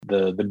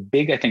the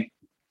big, I think,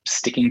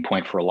 sticking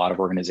point for a lot of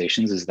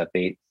organizations is that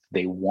they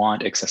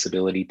want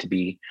accessibility to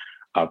be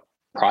a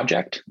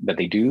project that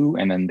they do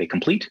and then they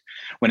complete,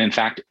 when in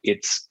fact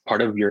it's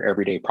part of your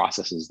everyday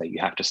processes that you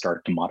have to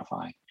start to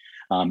modify.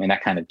 And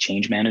that kind of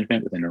change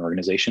management within an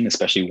organization,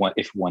 especially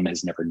if one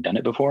has never done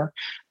it before,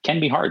 can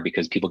be hard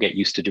because people get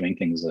used to doing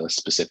things a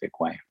specific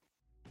way.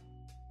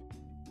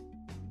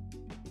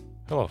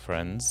 Hello,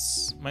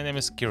 friends. My name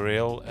is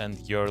Kirill, and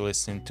you're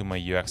listening to my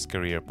UX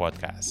Career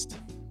podcast.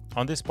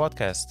 On this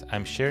podcast,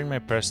 I'm sharing my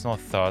personal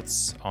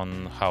thoughts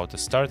on how to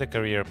start a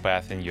career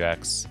path in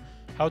UX,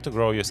 how to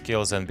grow your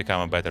skills and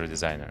become a better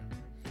designer.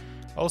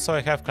 Also,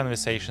 I have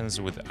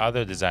conversations with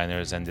other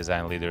designers and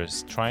design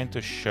leaders trying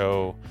to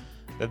show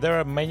that there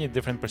are many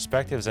different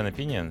perspectives and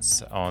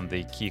opinions on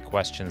the key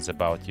questions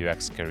about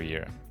UX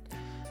career.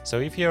 So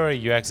if you're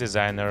a UX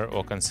designer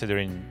or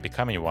considering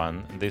becoming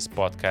one, this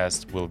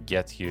podcast will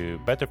get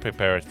you better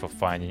prepared for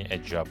finding a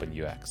job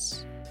in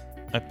UX.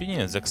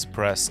 Opinions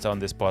expressed on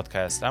this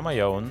podcast are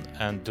my own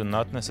and do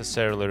not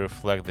necessarily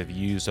reflect the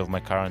views of my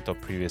current or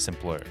previous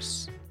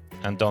employers.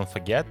 And don't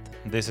forget,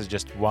 this is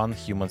just one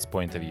human's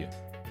point of view.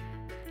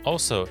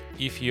 Also,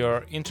 if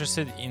you're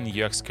interested in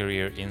UX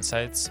career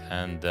insights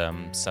and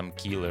some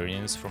key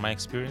learnings from my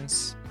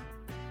experience,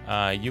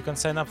 you can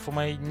sign up for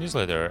my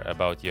newsletter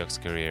about UX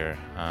career.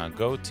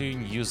 Go to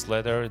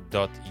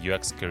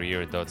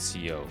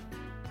newsletter.uxcareer.co.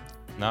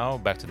 Now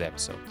back to the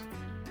episode.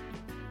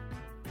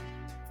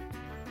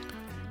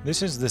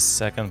 This is the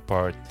second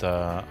part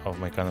of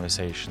my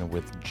conversation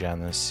with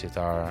Janice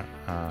Sitar,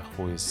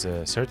 who is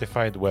a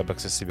certified web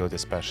accessibility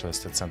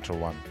specialist at Central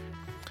One.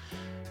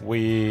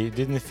 We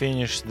didn't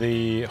finish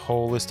the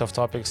whole list of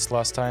topics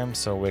last time,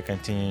 so we're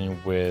continuing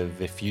with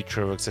the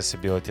future of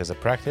accessibility as a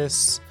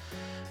practice,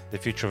 the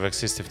future of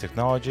assistive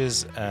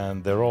technologies,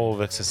 and the role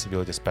of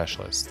accessibility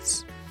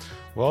specialists.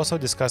 We'll also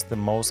discuss the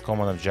most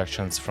common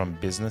objections from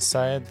business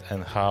side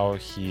and how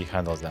he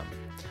handles them,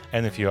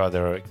 and a few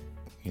other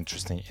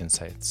interesting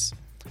insights.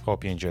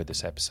 Hope you enjoyed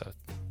this episode.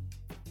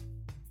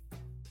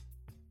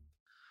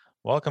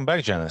 Welcome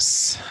back,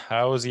 Janice.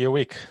 How was your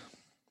week?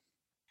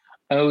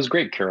 It was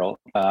great, Carol.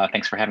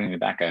 Thanks for having me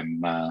back.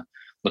 I'm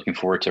looking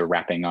forward to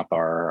wrapping up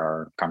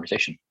our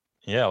conversation.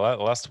 Yeah,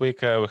 last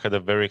week we had a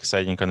very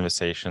exciting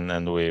conversation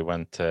and we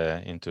went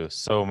into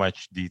so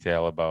much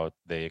detail about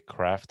the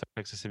craft of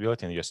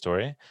accessibility in your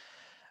story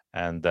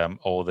and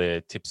all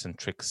the tips and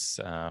tricks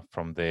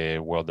from the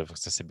world of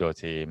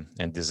accessibility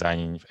and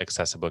designing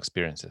accessible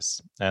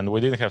experiences. And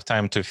we didn't have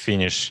time to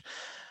finish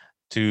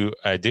two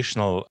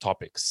additional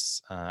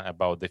topics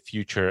about the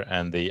future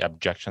and the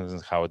objections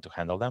and how to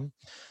handle them.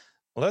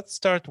 Let's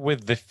start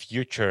with the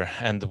future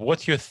and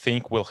what you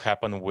think will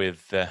happen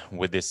with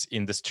this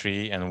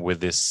industry and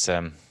with this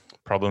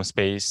problem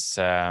space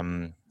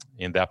in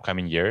the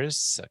upcoming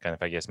years. Kind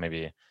of, I guess,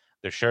 maybe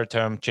the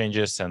short-term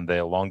changes and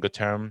the longer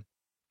term,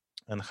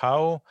 and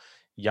how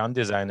young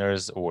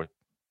designers or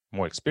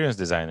more experienced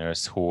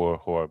designers who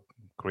are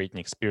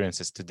creating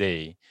experiences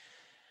today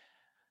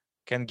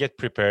can get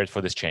prepared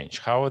for this change.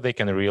 How they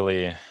can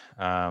really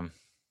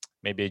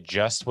maybe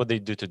adjust what they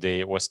do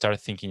today or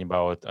start thinking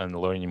about and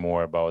learning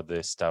more about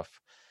this stuff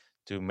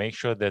to make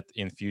sure that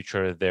in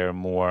future they're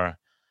more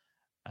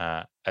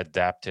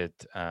adapted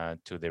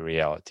to the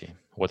reality.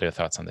 What are your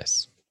thoughts on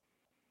this?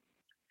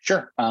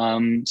 Sure.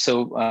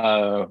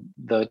 So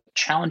the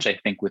challenge, I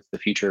think, with the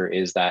future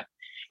is that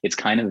it's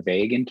kind of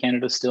vague in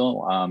Canada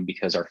still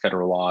because our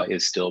federal law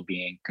is still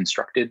being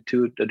constructed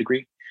to a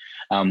degree.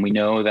 We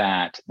know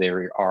that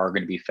there are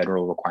going to be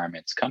federal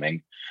requirements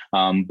coming,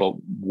 but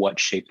what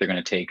shape they're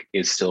going to take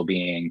is still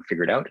being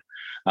figured out.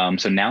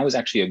 So now is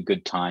actually a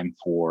good time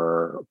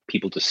for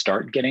people to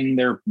start getting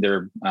their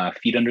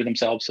feet under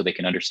themselves so they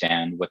can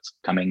understand what's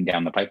coming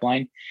down the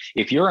pipeline.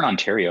 If you're in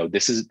Ontario,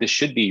 this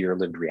should be your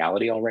lived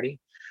reality already.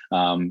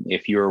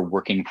 If you're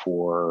working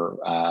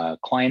for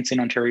clients in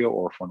Ontario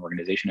or for an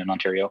organization in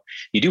Ontario,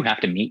 you do have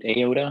to meet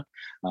AODA,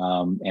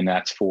 and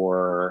that's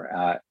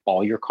for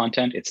all your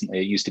content.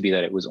 It used to be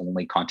that it was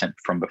only content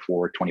from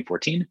before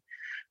 2014.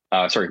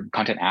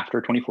 Content after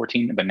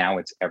 2014, but now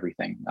it's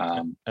everything.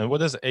 And what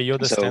does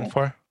AODA stand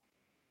for?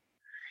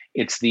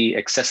 It's the the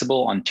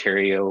Accessibility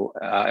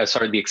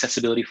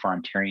for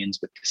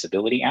Ontarians with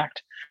Disability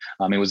Act.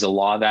 It was a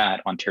law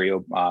that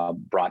Ontario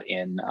brought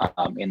in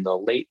the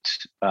late,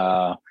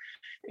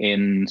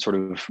 in sort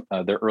of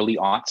the early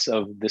aughts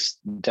of this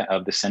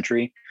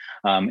century,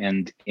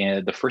 and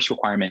the first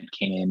requirement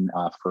came in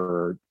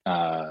for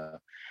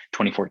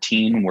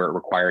 2014, where it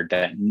required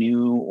that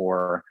new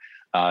or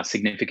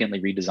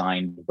significantly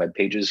redesigned web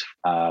pages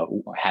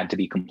had to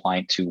be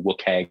compliant to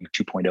WCAG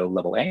 2.0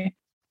 level A.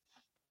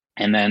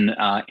 And then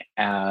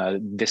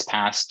this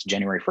past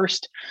January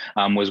 1st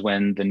was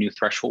when the new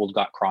threshold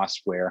got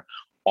crossed, where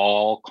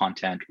all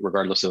content,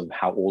 regardless of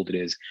how old it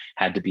is,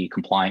 had to be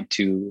compliant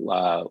to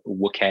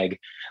WCAG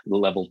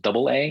level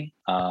AA,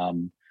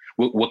 WCAG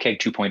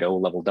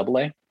 2.0 level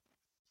AA.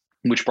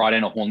 which brought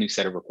in a whole new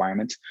set of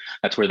requirements.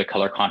 That's where the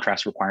color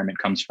contrast requirement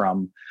comes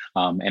from.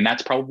 And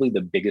that's probably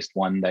the biggest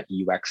one that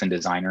UX and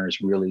designers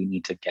really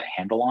need to get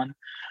a handle on,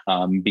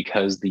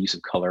 because the use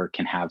of color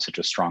can have such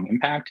a strong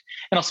impact.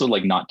 And also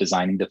like not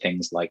designing to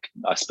things like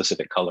a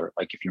specific color.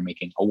 Like if you're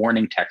making a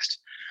warning text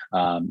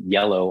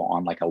yellow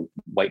on like a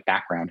white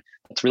background,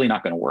 that's really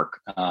not going to work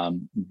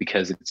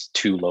because it's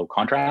too low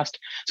contrast.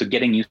 So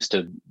getting used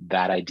to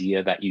that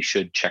idea that you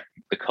should check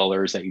the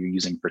colors that you're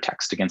using for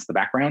text against the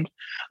background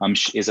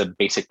is a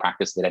basic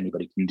practice that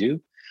anybody can do.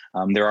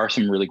 There are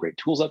some really great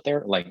tools out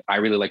there. Like I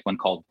really like one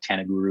called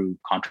Tanaguru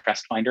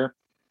Contrast Finder,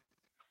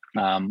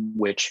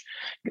 which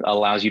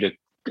allows you to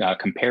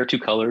compare two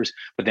colors,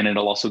 but then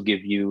it'll also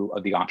give you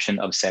the option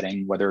of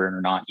setting whether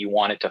or not you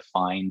want it to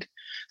find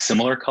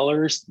similar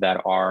colors that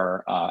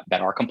are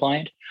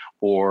compliant,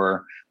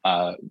 or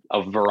a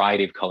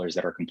variety of colors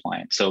that are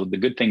compliant. So the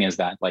good thing is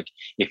that like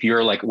if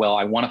you're like, well,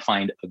 I want to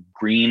find a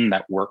green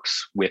that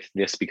works with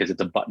this because it's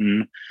a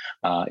button,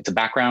 it's a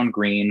background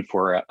green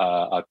for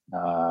a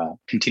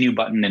continue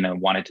button, and I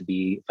want it to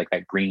be like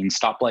that green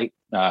stoplight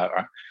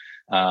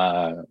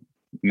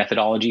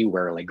methodology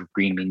where like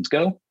green means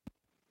go.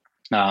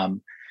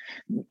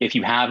 If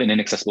you have an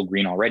inaccessible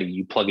green already,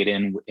 you plug it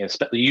in.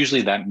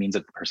 Usually that means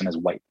that the person has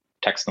white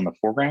text on the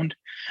foreground.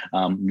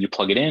 You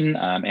plug it in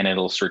and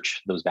it'll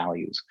search those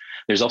values.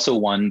 There's also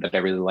one that I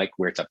really like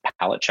where it's a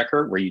palette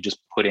checker, where you just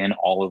put in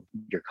all of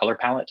your color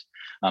palette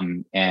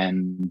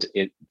and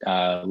it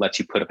lets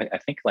you put up, I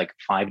think, like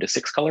 5 to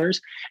 6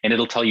 colors, and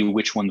it'll tell you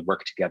which ones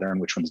work together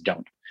and which ones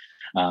don't.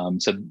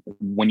 So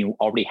when you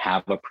already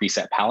have a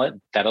preset palette,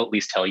 that'll at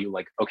least tell you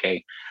like,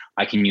 okay,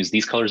 I can use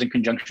these colors in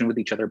conjunction with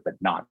each other, but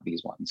not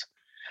these ones.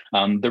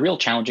 The real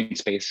challenging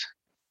space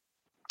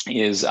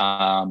is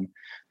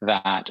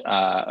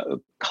that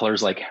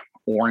colors like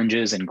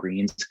oranges and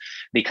greens,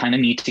 they kind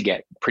of need to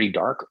get pretty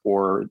dark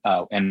or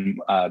in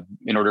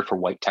order for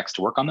white text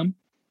to work on them.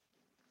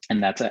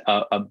 And that's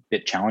a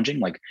bit challenging.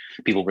 Like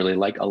people really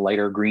like a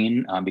lighter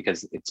green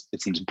because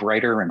it seems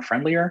brighter and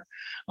friendlier,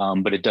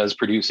 but it does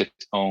produce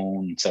its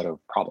own set of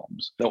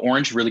problems. The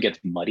orange really gets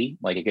muddy.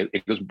 Like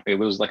it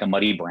was like a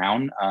muddy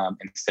brown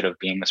instead of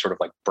being the sort of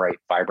like bright,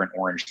 vibrant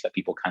orange that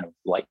people kind of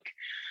like.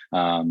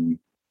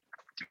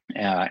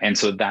 And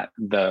so that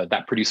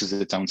produces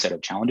its own set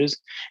of challenges.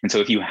 And so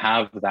if you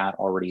have that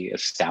already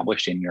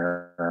established in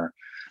your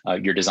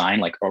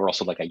design, like, or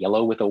also like a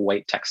yellow with a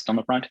white text on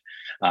the front,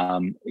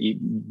 you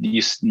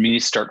need to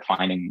start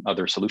finding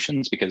other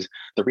solutions, because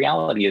the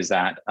reality is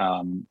that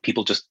a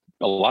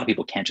lot of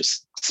people can't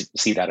just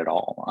see that at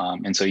all.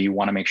 And so you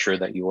want to make sure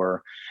that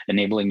you're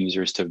enabling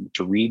users to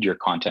read your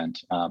content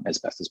as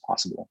best as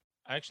possible.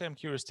 Actually, I'm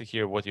curious to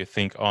hear what you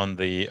think on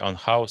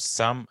how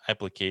some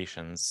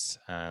applications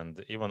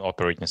and even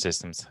operating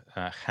systems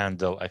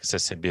handle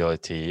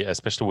accessibility,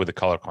 especially with the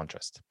color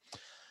contrast.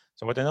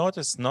 So what I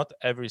noticed, not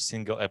every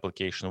single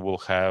application will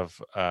have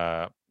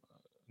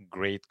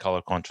great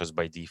color contrast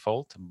by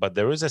default, but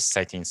there is a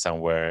setting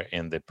somewhere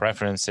in the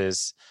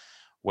preferences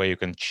where you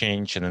can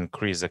change and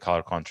increase the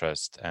color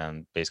contrast,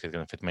 and basically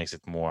if it makes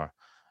it more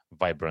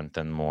vibrant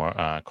and more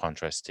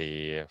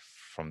contrasty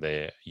from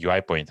the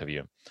UI point of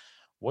view.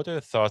 What are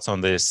your thoughts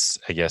on this,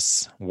 I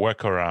guess,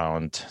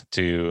 workaround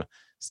to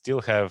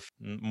still have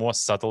more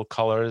subtle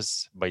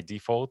colors by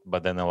default,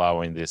 but then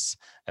allowing this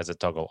as a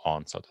toggle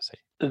on, so to say?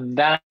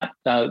 That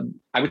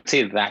I would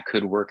say that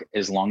could work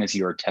as long as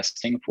you're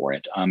testing for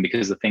it,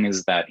 because the thing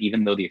is that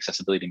even though the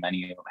accessibility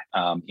menu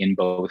in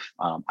both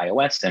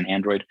iOS and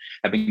Android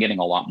have been getting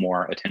a lot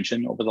more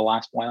attention over the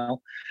last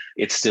while,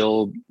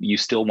 you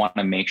still want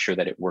to make sure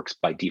that it works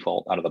by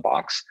default out of the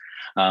box.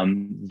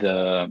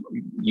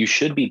 You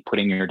should be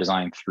putting your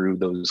design through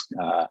those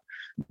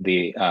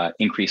the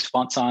increased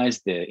font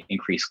size, the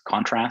increased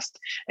contrast,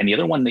 and the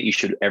other one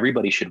that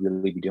everybody should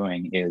really be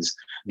doing is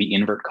the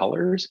invert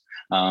colors,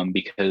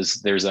 because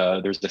there's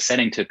a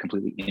setting to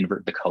completely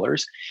invert the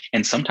colors,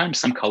 and sometimes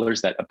some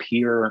colors that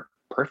appear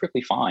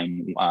perfectly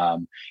fine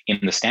in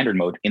the standard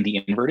mode, in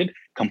the inverted,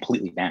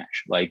 completely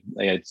vanish. Like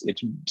it's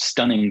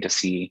stunning to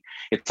see.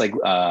 It's like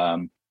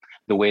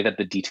the way that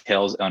the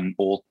details on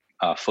old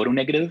photo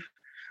negative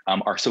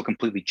are so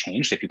completely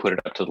changed if you put it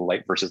up to the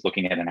light versus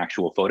looking at an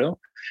actual photo.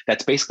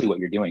 That's basically what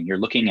you're doing. You're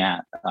looking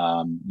at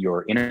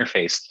your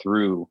interface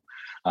through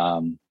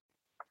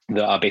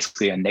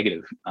basically a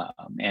negative,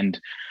 and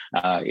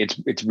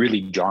it's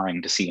really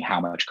jarring to see how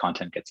much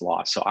content gets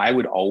lost. So I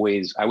would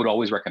always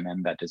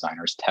recommend that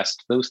designers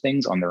test those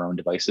things on their own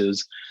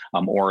devices,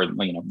 or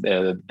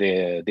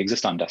they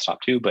exist on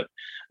desktop too. But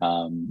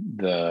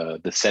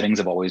the settings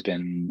have always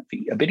been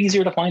a bit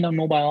easier to find on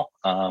mobile.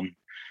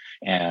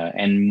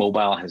 And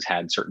mobile has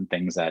had certain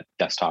things that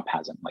desktop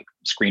hasn't, like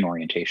screen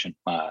orientation,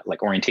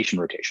 like orientation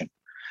rotation,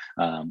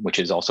 which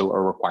is also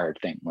a required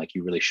thing. Like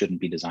you really shouldn't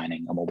be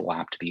designing a mobile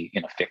app to be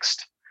in a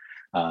fixed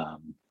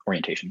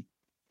orientation.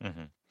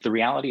 Mm-hmm. The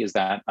reality is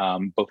that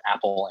both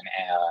Apple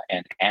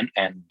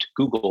and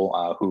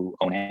Google, who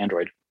own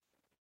Android,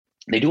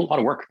 they do a lot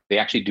of work. They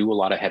actually do a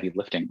lot of heavy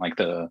lifting. Like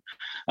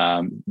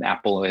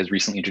Apple has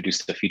recently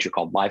introduced a feature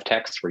called Live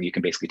Text, where you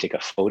can basically take a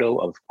photo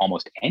of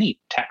almost any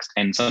text,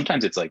 and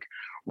sometimes it's like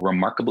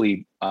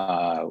remarkably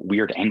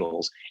weird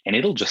angles, and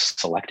it'll just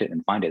select it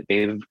and find it.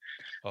 Their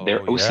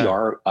Oh yeah.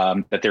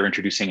 OCR that they're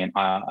introducing in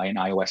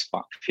iOS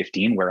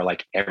 15, where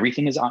like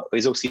everything is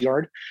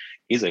OCR'd,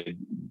 is a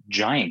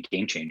giant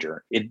game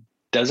changer. It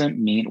doesn't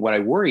mean, what I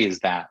worry is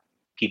that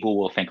people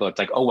will think, oh, it's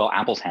like, oh well,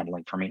 Apple's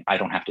handling for me, I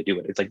don't have to do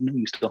it. It's like, no,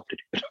 you still have to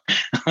do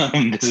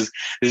it. This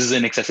is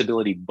an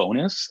accessibility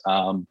bonus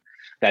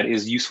that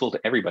is useful to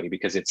everybody,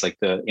 because it's like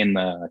in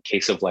the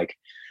case of like,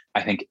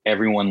 I think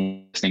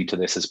everyone listening to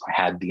this has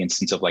had the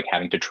instance of like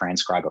having to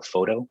transcribe a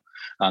photo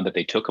that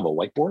they took of a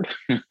whiteboard,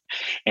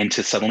 and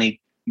to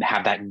suddenly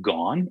have that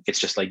gone. It's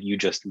just like you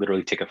just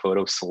literally take a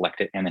photo,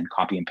 select it, and then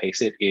copy and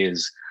paste it,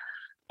 is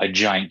a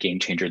giant game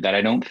changer that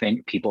I don't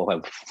think people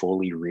have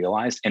fully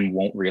realized, and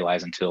won't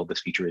realize until this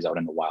feature is out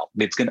in the wild.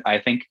 I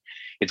think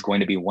it's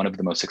going to be one of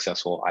the most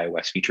successful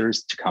iOS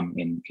features to come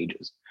in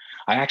ages.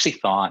 I actually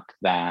thought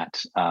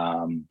that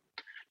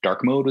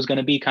dark mode was going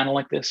to be kind of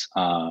like this,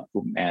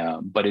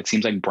 but it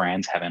seems like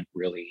brands haven't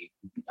really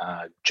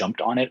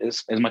jumped on it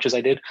as much as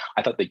I did.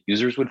 I thought that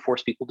users would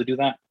force people to do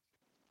that.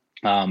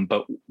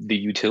 But the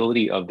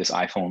utility of this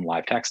iPhone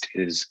live text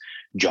is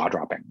jaw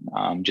dropping,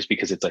 just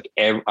because it's like,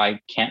 I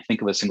can't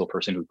think of a single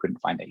person who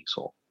couldn't find that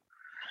useful.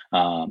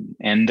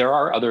 And there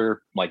are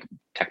other like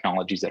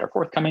technologies that are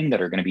forthcoming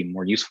that are going to be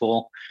more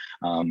useful.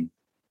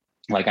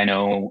 Like I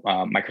know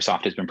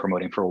Microsoft has been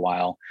promoting for a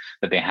while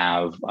that they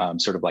have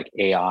sort of like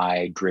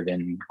AI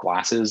driven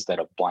glasses that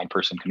a blind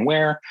person can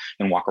wear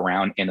and walk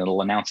around, and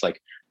it'll announce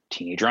like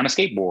teenager on a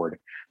skateboard,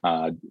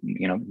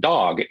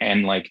 dog,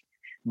 and like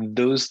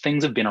those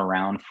things have been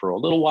around for a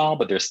little while,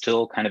 but they're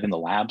still kind of in the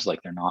labs, like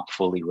they're not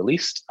fully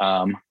released.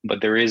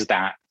 But there is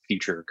that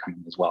feature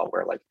coming as well,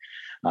 where like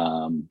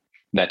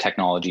that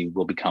technology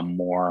will become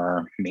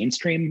more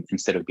mainstream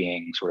instead of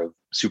being sort of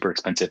super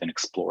expensive and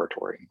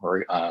exploratory,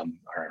 or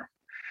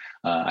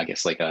I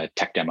guess like a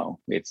tech demo.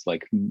 It's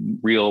like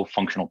real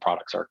functional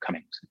products are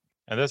coming soon.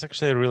 And that's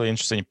actually a really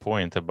interesting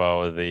point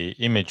about the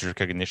image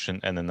recognition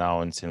and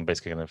announcing,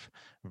 basically kind of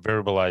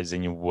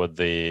verbalizing what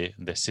the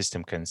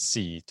system can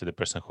see to the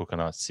person who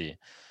cannot see.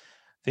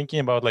 Thinking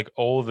about like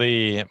all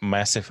the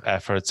massive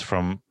efforts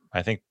from,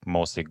 I think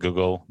mostly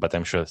Google, but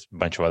I'm sure a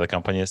bunch of other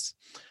companies,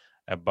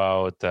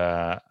 about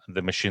the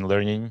machine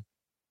learning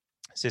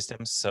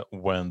systems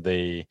when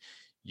they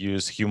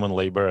use human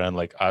labor and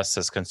like us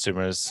as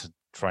consumers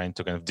trying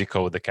to kind of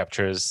decode the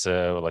captures,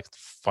 like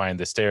find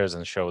the stairs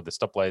and show the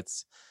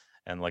stoplights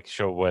and like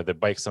show where the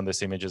bikes on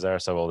these images are.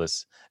 So all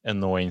this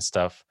annoying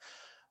stuff.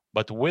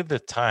 But with the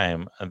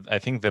time, I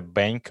think the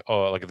bank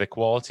or like the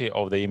quality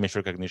of the image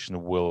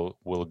recognition will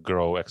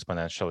grow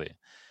exponentially.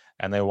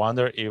 And I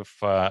wonder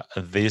if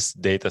this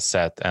data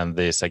set and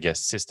this, I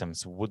guess,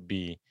 systems would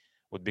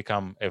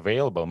become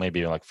available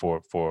maybe like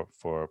for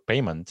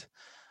payment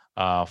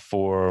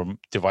for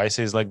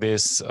devices like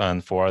this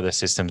and for other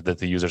systems that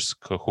the users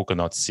who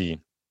cannot see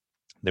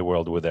the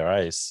world with their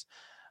eyes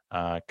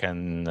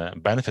can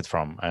benefit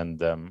from.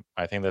 And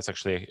I think that's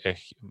actually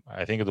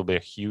I think it will be a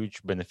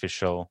huge benefit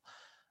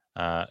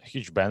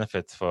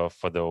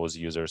for those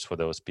users, for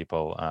those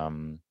people,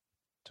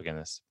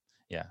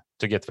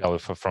 to get value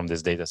from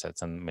these data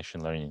sets and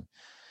machine learning.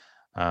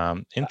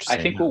 I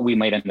Interesting. think what we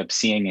might end up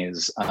seeing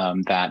is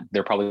that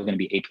there are probably going to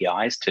be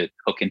APIs to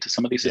hook into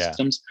some of these Yeah.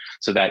 systems,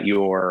 so that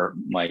your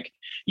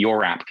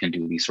app can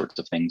do these sorts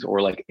of things.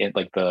 Or like in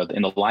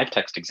the live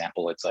text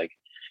example, it's like,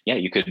 yeah,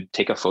 you could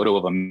take a photo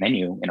of a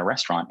menu in a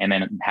restaurant and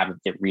then have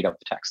it read out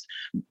the text.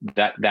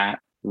 That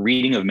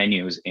reading of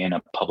menus in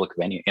a public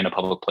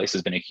place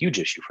has been a huge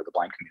issue for the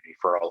blind community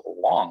for a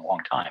long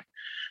time.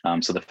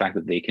 So the fact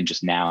that they can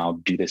just now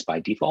do this by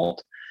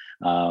default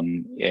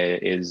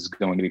is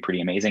going to be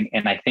pretty amazing.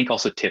 And I think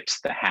also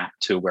tips the hat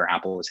to where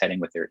Apple is heading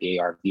with their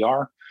AR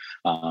VR,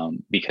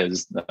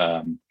 because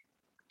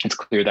it's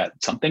clear that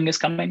something is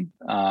coming.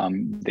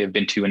 They've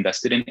been too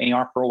invested in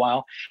AR for a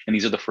while, and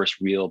these are the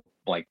first real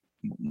like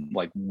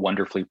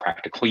wonderfully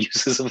practical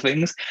uses of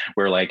things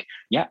where like,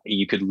 yeah,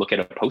 you could look at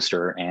a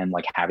poster and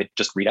like have it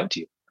just read out to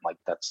you. Like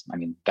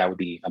that would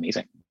be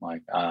amazing.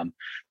 Like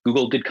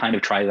Google did kind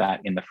of try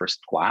that in the first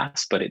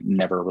Glass, but it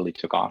never really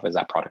took off as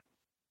that product.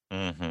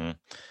 Mm-hmm.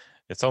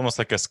 It's almost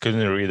like a screen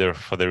reader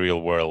for the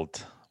real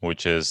world,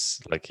 which is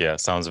like, yeah,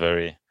 sounds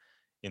very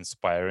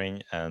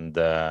inspiring and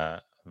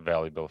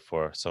valuable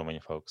for so many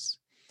folks.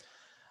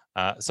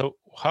 So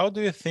how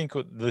do you think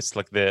this,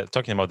 like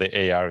talking about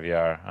the AR,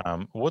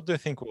 VR, what do you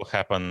think will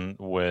happen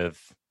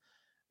with,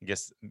 I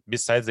guess,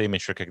 besides the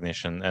image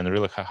recognition, and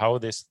really how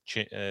these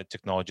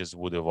technologies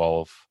will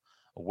evolve,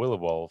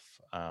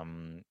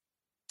 and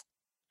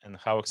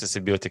how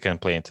accessibility can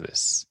play into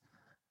this?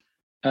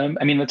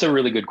 I mean, that's a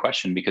really good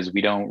question because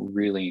we don't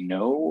really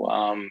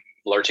know,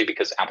 largely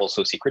because Apple's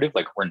so secretive.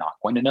 Like, we're not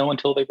going to know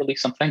until they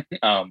release something.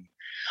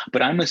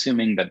 But I'm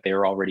assuming that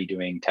they're already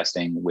doing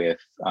testing with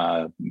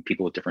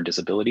people with different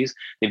disabilities.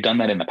 They've done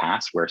that in the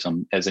past, where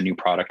as a new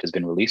product has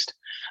been released,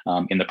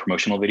 in the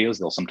promotional videos,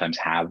 they'll sometimes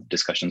have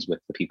discussions with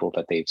the people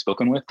that they've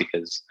spoken with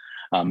because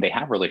they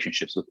have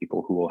relationships with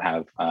people who will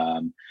have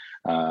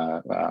who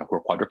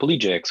are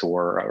quadriplegics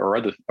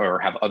or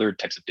have other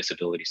types of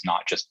disabilities,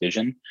 not just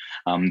vision,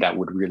 that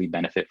would really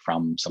benefit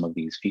from some of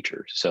these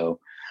features. So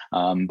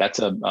that's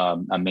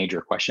a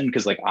major question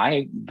because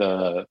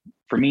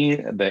for me,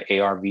 the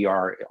AR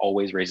VR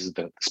always raises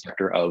the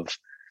specter of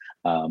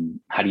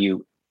how do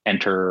you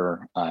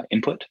enter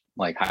input?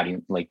 Like, how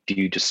do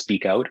you just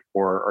speak out,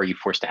 or are you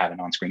forced to have an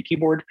on-screen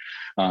keyboard?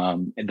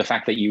 The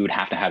fact that you would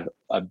have to have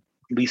at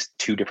least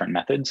two different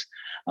methods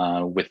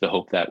with the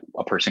hope that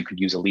a person could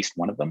use at least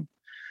one of them.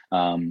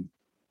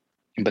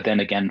 But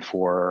then again,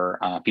 for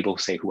people,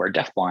 say, who are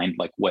deafblind,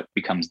 like, what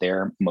becomes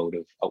their mode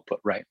of output,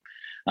 right?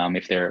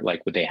 If they're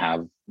like, would they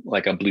have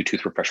like a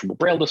Bluetooth refreshable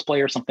braille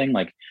display or something?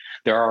 Like,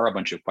 there are a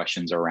bunch of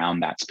questions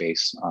around that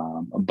space.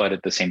 But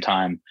at the same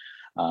time,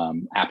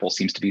 Apple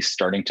seems to be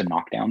starting to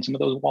knock down some of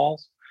those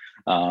walls.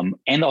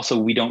 And also,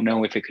 we don't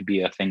know if it could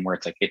be a thing where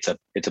it's like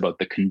it's about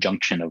the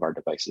conjunction of our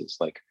devices,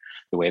 like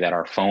the way that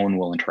our phone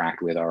will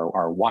interact with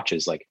our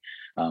watches. Like,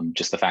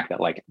 just the fact that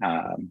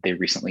they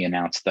recently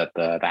announced that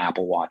the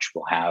Apple Watch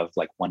will have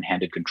like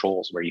one-handed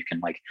controls where you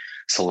can like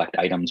select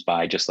items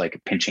by just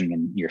like pinching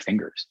in your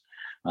fingers.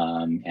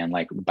 And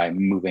like by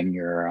moving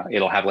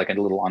it'll have like a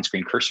little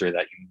on-screen cursor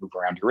that you move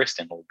around your wrist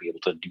and it'll be able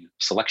to do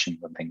selections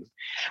and things,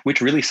 which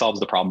really solves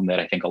the problem that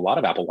I think a lot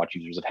of Apple Watch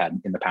users have had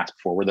in the past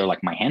before, where they're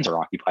like, my hands are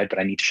occupied, but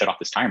I need to shut off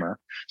this timer.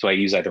 So I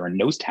use either a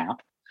nose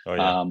tap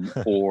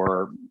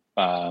or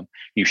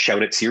you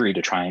shout at Siri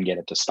to try and get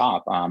it to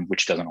stop,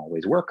 which doesn't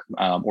always work,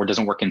 or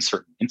doesn't work in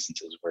certain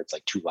instances where it's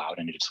like too loud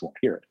and it just won't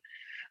hear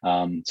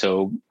it.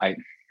 So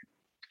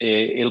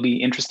it'll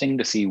be interesting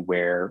to see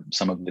where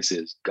some of this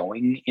is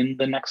going in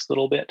the next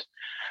little bit.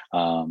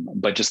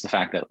 But just the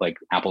fact that like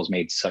Apple's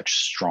made such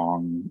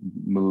strong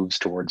moves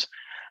towards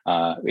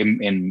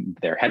in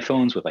their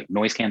headphones with like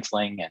noise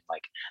canceling and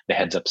like the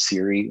heads up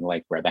Siri,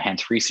 like where the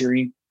hands-free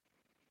Siri,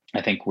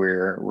 I think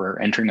we're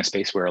entering a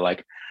space where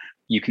like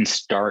you can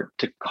start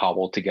to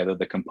cobble together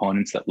the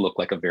components that look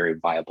like a very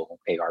viable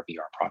AR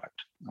VR product.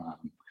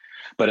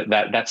 But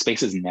that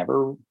space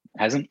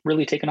hasn't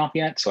really taken off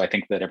yet. So I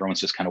think that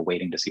everyone's just kind of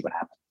waiting to see what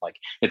happens. Like,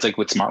 it's like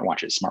with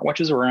smartwatches.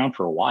 Smartwatches were around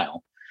for a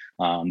while,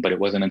 but it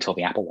wasn't until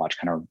the Apple Watch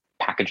kind of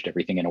packaged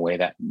everything in a way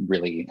that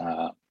really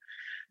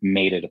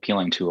made it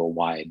appealing to a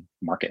wide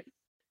market.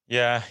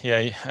 Yeah.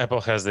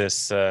 Apple has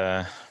this,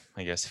 I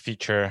guess,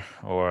 feature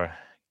or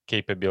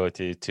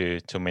capability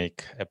to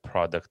make a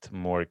product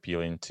more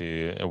appealing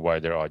to a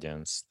wider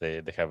audience.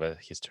 They have a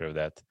history of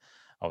that,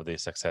 of the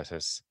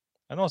successes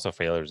and also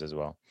failures as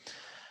well.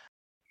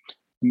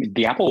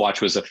 The Apple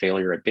Watch was a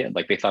failure a bit.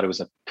 Like, they thought it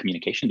was a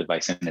communication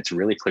device, and it's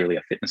really clearly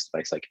a fitness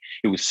device. Like,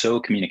 it was so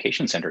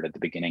communication centered at the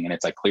beginning, and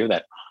it's like clear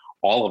that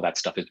all of that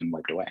stuff has been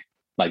wiped away.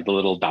 Like the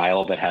little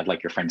dial that had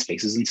like your friends'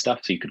 faces and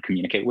stuff, so you could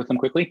communicate with them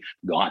quickly,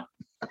 gone.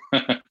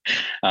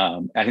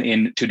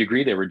 And to a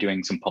degree, they were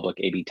doing some public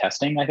A/B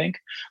testing, I think,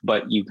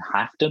 but you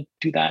have to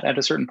do that at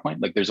a certain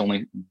point. Like, there's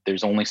only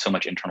so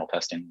much internal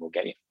testing will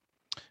get you.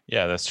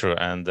 Yeah, that's true.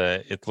 And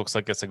it looks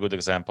like it's a good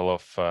example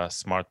of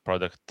smart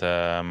product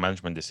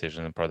management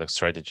decision and product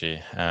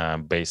strategy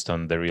based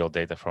on the real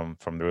data from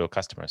the real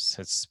customers.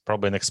 It's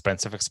probably an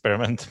expensive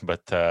experiment,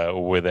 but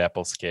with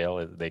Apple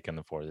scale, they can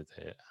afford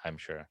it, I'm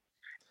sure.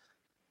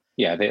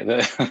 Yeah,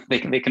 they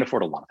can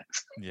afford a lot of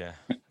things.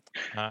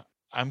 Yeah.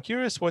 I'm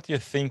curious what you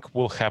think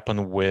will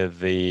happen with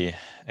the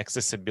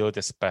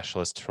accessibility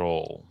specialist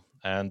role.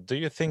 And do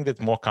you think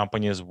that more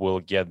companies will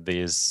get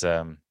these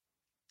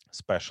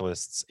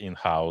specialists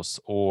in-house,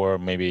 or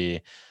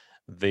maybe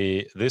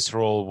this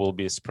role will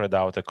be spread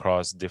out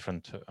across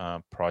different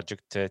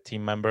project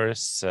team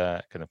members,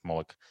 kind of more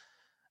like,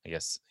 I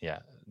guess,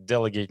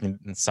 delegating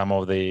some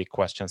of the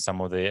questions,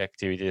 some of the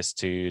activities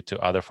to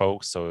other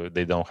folks, so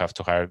they don't have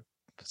to hire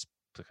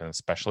kind of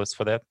specialists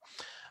for that.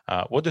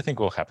 What do you think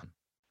will happen?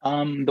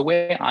 The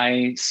way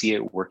I see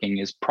it working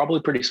is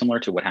probably pretty similar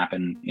to what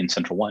happened in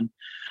SentinelOne,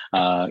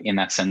 in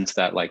that sense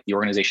that like the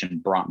organization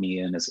brought me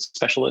in as a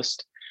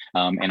specialist,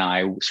 and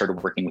I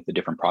started working with the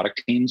different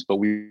product teams, but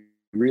we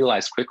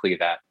realized quickly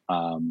that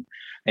an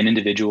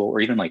individual or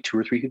even like 2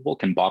 or 3 people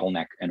can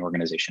bottleneck an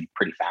organization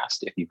pretty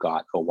fast if you've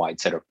got a wide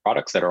set of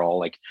products that are all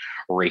like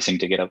racing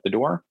to get out the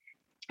door.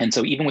 And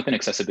so even within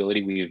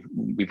accessibility,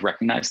 we've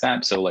recognized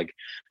that. So like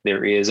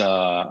there is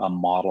a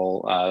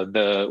model,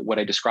 what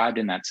I described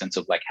in that sense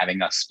of like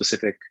having a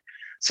specific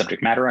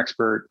subject matter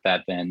expert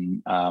that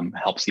then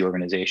helps the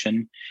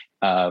organization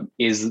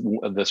is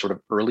the sort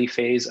of early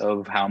phase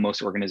of how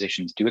most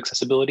organizations do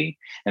accessibility.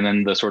 And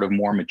then the sort of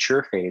more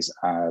mature phase,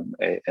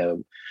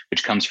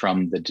 which comes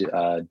from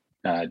the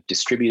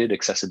distributed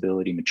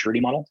accessibility maturity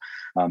model,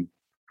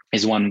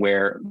 is one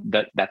where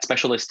that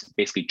specialist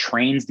basically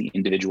trains the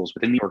individuals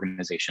within the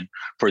organization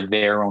for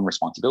their own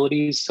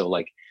responsibilities. So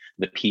like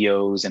the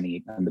POs and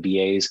the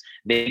BAs,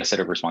 they have a set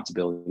of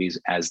responsibilities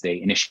as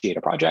they initiate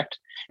a project.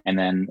 And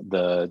then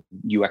the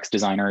UX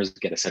designers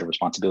get a set of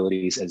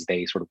responsibilities as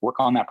they sort of work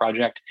on that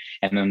project.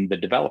 And then the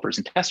developers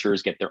and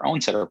testers get their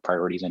own set of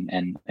priorities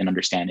and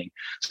understanding,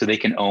 so they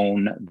can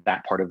own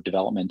that part of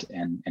development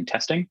and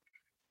testing.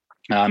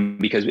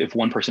 Because if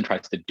one person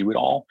tries to do it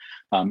all,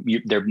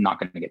 they're not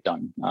going to get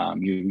done.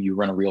 You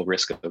run a real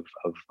risk of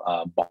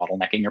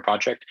bottlenecking your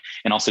project,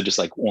 and also just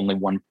like only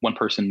one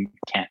person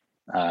can't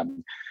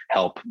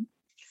help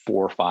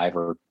 4, 5,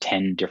 or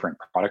 10 different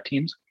product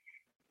teams.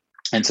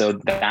 And so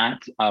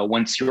that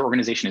once your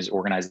organization is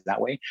organized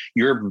that way,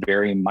 you're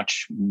very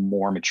much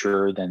more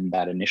mature than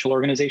that initial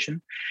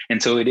organization.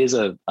 And so it is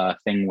a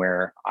thing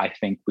where I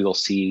think we'll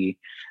see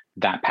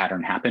that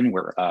pattern happen,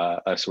 where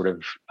a sort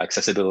of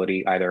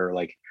accessibility, either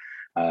like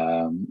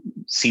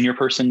senior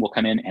person will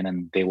come in and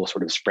then they will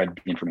sort of spread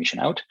the information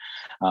out,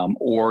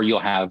 or you'll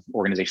have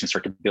organizations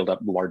start to build up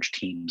large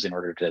teams in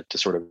order to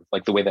sort of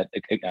like the way that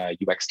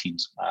UX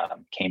teams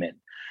came in.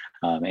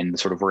 And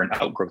sort of were an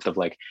outgrowth of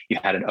like, you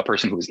had a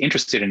person who was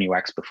interested in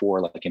UX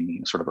before, like in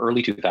the sort of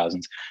early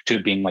 2000s,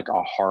 to being like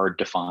a hard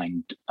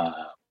defined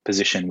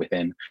position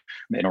within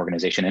an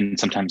organization. And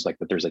sometimes like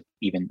that there's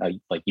even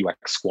like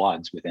UX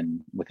squads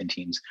within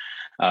teams,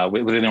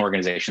 within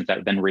organizations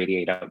that then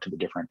radiate out to the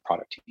different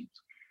product teams.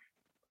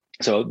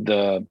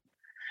 So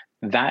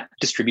that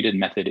distributed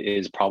method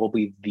is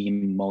probably the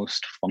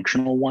most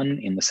functional one,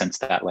 in the sense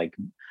that like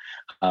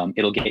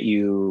it'll get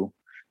you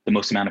the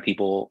most amount of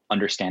people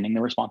understanding the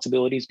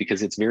responsibilities,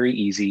 because it's very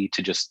easy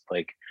to just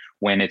like,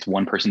 when it's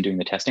one person doing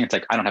the testing, it's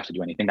like, I don't have to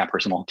do anything. That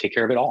person will take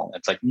care of it all.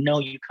 It's like, no,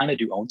 you kind of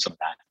do own some of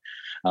that.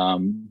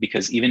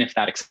 Because even if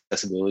that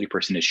accessibility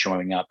person is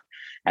showing up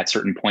at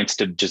certain points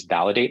to just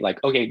validate,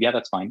 like, okay, yeah,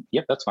 that's fine.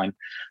 Yep, that's fine.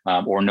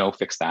 Or no,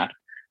 fix that.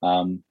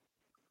 That'll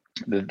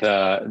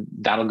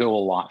go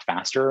a lot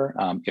faster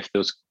if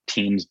those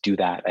teams do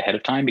that ahead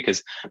of time,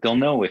 because they'll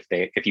know if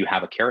you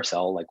have a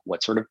carousel, like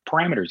what sort of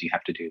parameters you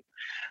have to do,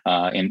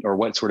 or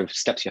what sort of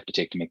steps you have to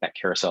take to make that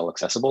carousel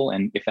accessible.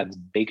 And if that's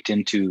baked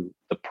into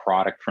the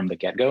product from the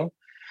get-go,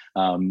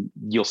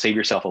 you'll save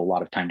yourself a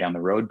lot of time down the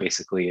road.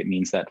 Basically, it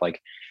means that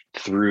like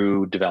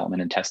through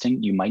development and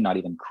testing, you might not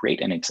even create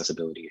any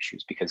accessibility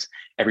issues because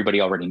everybody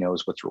already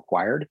knows what's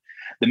required.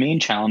 The main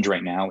challenge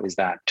right now is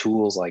that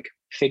tools like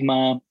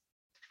Figma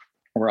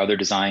or other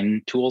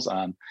design tools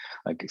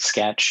like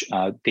Sketch,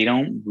 they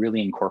don't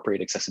really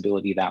incorporate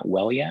accessibility that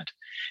well yet.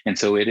 And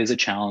so it is a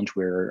challenge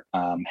where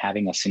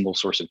having a single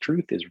source of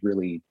truth is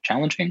really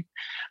challenging,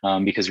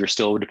 because you're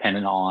still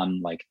dependent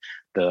on like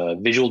the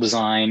visual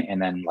design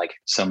and then like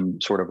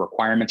some sort of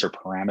requirements or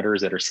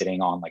parameters that are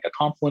sitting on like a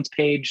Confluence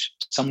page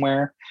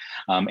somewhere.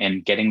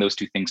 And getting those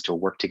two things to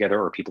work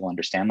together, or people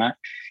understand that,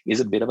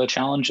 is a bit of a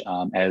challenge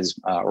as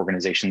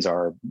organizations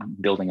are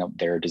building up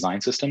their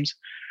design systems.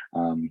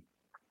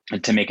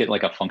 To make it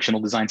like a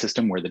functional design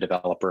system where the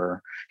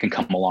developer can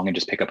come along and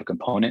just pick up a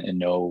component and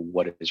know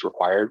what is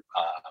required,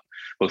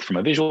 both from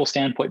a visual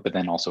standpoint, but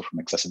then also from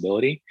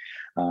accessibility.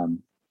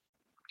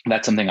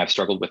 That's something I've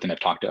struggled with and I've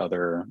talked to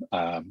other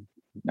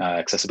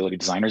accessibility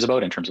designers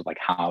about, in terms of like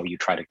how you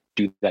try to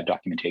do that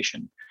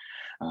documentation.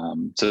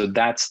 So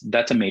that's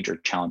a major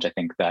challenge, I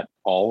think, that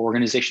all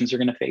organizations are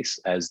going to face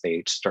as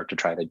they start to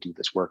try to do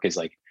this work, is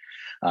like,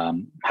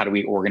 how do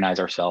we organize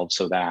ourselves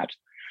so that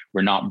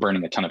we're not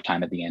burning a ton of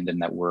time at the end,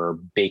 and that we're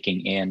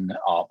baking in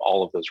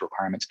all of those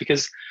requirements?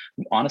 Because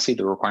honestly,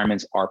 the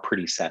requirements are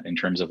pretty set in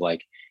terms of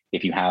like,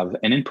 if you have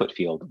an input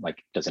field,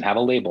 like, does it have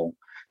a label?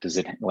 Does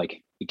it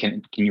like,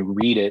 can you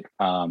read it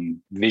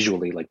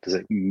visually? Like, does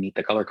it meet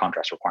the color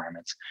contrast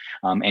requirements?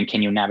 And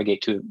can you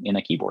navigate to in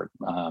a keyboard?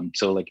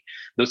 So like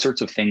those sorts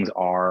of things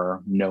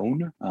are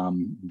known.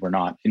 We're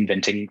not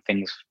inventing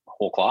things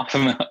whole cloth.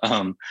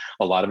 A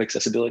lot of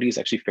accessibility is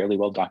actually fairly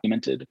well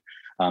documented.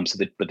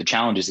 But the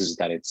challenge is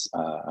that it's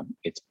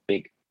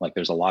big. Like,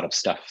 there's a lot of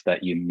stuff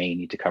that you may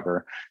need to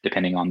cover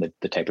depending on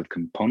the type of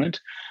component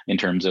in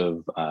terms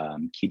of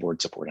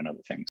keyboard support and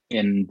other things.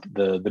 And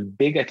the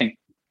big, I think,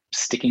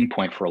 sticking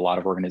point for a lot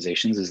of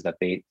organizations is that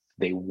they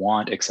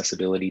want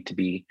accessibility to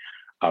be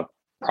a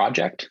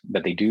project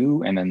that they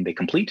do and then they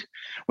complete,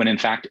 when in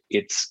fact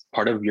it's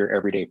part of your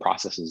everyday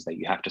processes that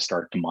you have to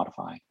start to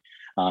modify.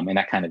 And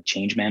that kind of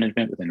change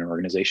management within an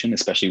organization,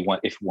 especially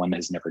if one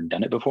has never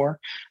done it before,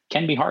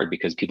 can be hard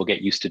because people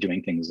get used to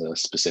doing things a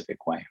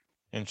specific way.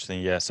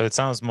 Interesting. Yeah. So it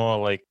sounds more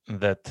like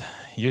that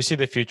you see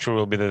the future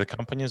will be that the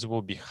companies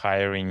will be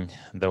hiring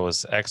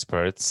those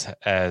experts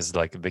as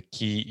like the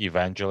key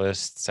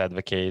evangelists,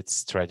 advocates,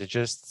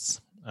 strategists,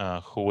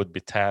 who would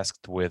be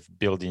tasked with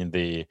building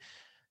the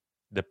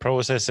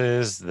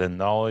processes, the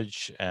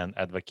knowledge, and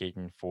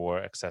advocating for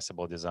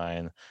accessible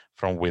design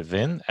from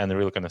within, and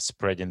really kind of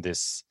spreading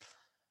this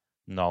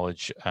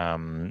knowledge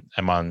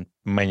among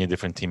many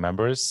different team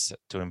members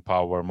to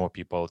empower more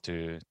people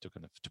to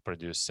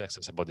produce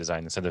accessible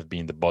design instead of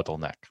being the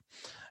bottleneck.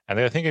 And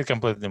I think it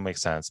completely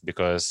makes sense,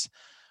 because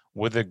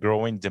with the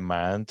growing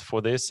demand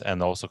for this,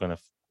 and also kind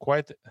of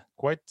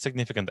quite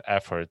significant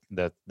effort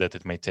that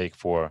it may take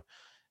for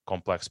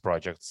complex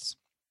projects,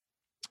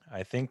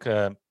 I think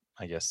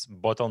I guess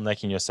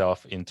bottlenecking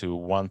yourself into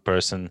one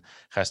person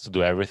has to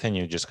do everything,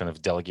 you just kind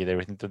of delegate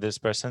everything to this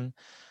person,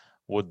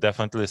 would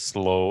definitely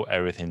slow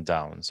everything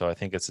down. So I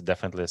think it's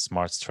definitely a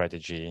smart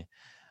strategy,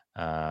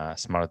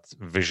 smart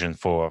vision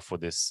for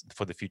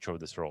the future of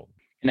this role.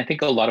 And I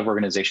think a lot of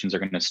organizations are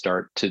going to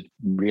start to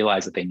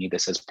realize that they need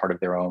this as part of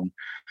their own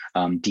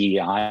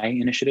DEI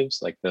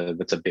initiatives. Like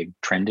that's a big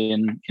trend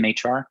in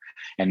HR,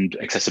 and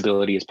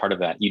accessibility is part of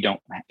that.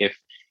 If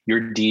your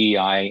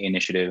DEI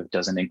initiative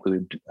doesn't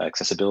include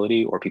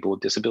accessibility or people with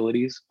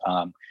disabilities,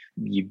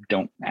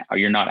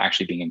 you're not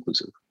actually being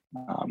inclusive.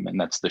 And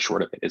that's the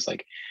short of it, is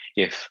like,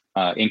 if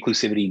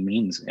inclusivity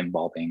means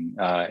involving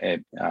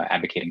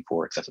advocating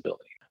for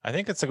accessibility. I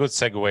think it's a good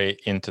segue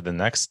into the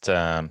next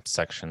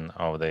section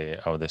of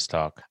this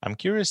talk. I'm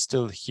curious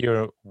to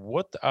hear,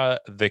 what are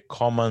the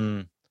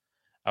common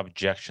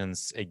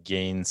objections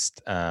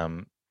against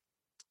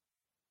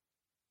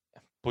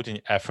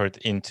putting effort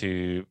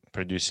into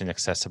producing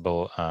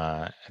accessible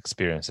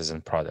experiences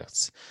and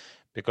products?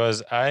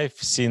 Because I've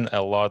seen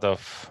a lot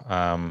of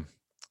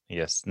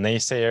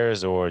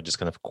naysayers, or just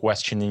kind of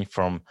questioning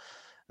from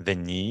the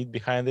need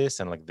behind this,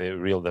 and like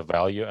the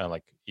value, and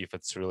like if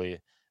it's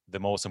really the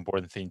most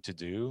important thing to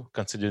do,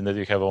 considering that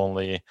you have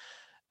only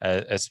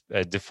a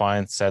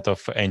defined set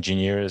of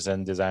engineers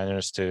and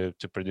designers to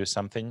produce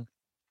something,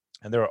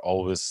 and there are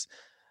always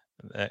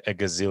a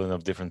gazillion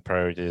of different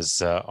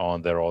priorities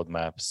on the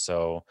roadmap.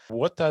 So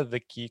what are the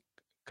key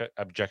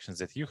objections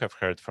that you have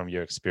heard from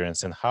your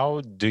experience, and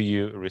how do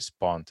you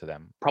respond to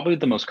them? Probably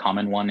the most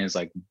common one is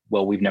like,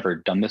 well, we've never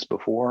done this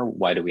before,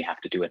 why do we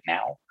have to do it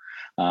now?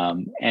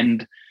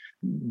 And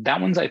that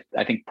one's, I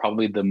think,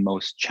 probably the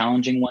most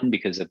challenging one,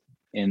 because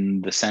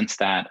in the sense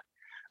that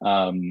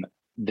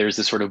there's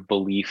this sort of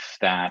belief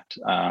that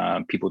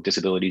people with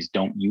disabilities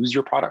don't use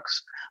your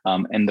products.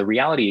 And the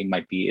reality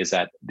might be is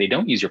that they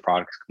don't use your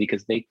products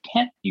because they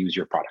can't use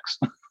your products.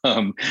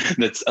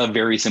 That's a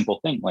very simple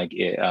thing. Like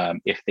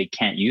if they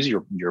can't use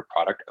your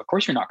product, of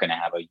course, you're not going to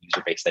have a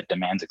user base that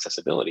demands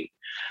accessibility.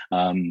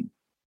 And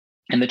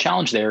the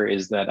challenge there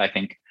is that I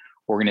think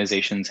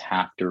organizations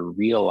have to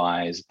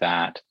realize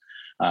that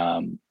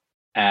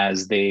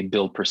as they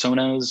build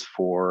personas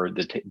for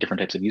the different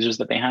types of users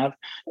that they have,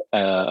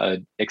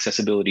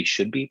 accessibility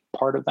should be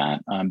part of that,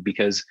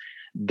 because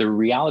the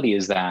reality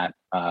is that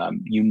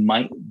you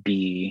might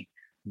be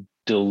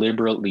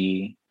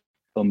deliberately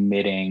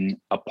omitting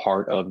a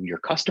part of your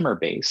customer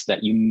base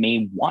that you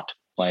may want.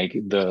 Like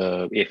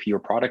if your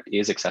product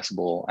is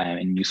accessible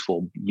and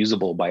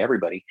usable by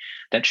everybody,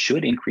 that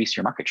should increase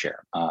your market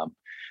share.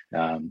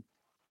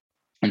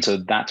 And so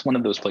that's one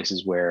of those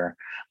places where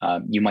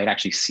you might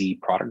actually see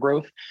product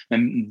growth.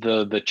 And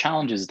the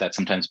challenge is that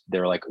sometimes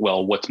they're like,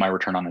 well, what's my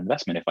return on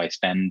investment? If I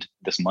spend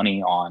this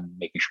money on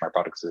making sure my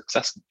product is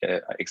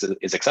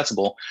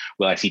accessible,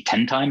 will I see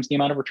 10 times the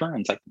amount of return?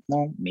 And it's like,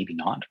 no, maybe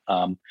not.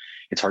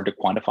 It's hard to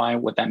quantify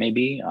what that may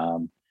be.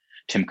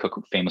 Tim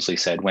Cook famously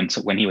said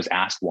when he was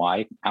asked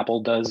why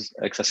Apple does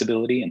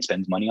accessibility and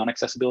spends money on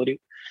accessibility,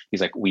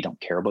 he's like, we don't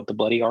care about the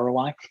bloody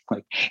ROI.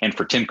 Like, and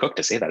for Tim Cook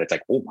to say that, it's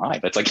like, oh my,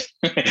 that's like,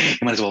 you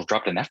might as well have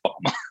dropped an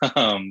F-bomb,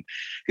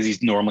 because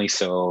he's normally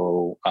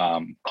so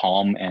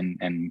calm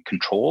and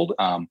controlled.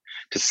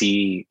 To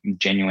see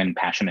genuine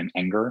passion and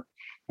anger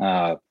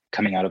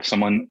coming out of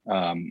someone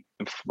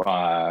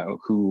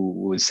who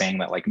was saying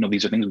that, like, no,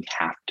 these are things we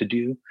have to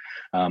do,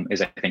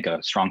 is, I think,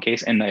 a strong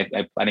case. And I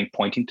think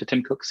pointing to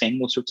Tim Cook saying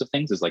those sorts of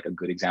things is like a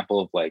good example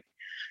of, like,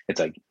 it's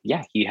like,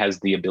 yeah, he has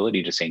the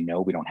ability to say,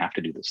 no, we don't have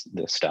to do this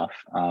stuff.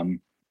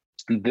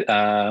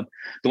 The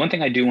one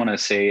thing I do want to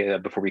say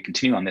before we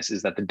continue on this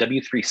is that the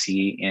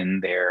W3C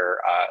in their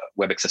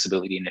web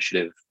accessibility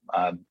initiative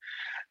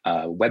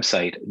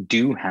website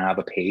do have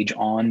a page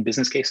on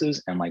business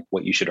cases and like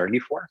what you should argue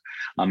for.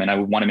 And I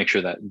would want to make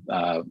sure that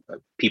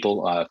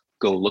people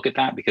go look at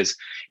that, because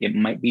it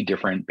might be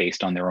different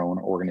based on their own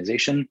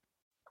organization.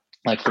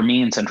 Like for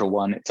me in Central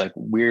One, it's like,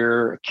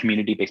 we're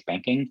community-based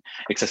banking.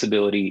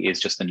 Accessibility is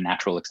just a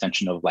natural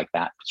extension of like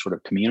that sort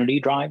of community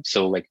drive.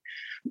 So like,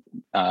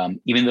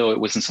 even though it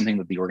wasn't something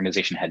that the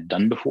organization had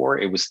done before,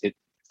 it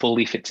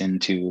fully fits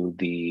into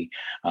the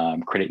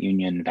credit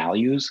union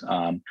values.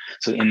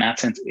 So in that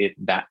sense,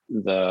 that's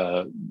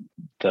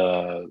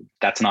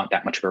not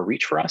that much of a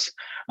reach for us.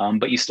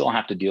 But you still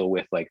have to deal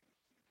with like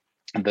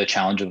the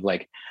challenge of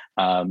like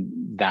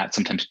that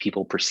sometimes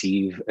people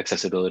perceive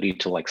accessibility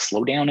to like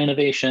slow down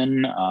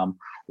innovation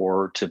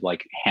or to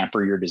like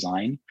hamper your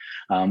design,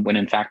 when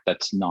in fact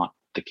that's not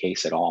the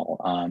case at all.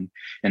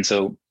 And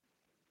so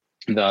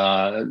the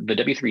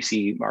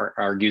W3C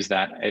argues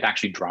that it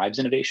actually drives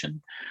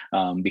innovation,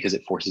 because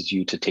it forces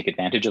you to take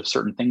advantage of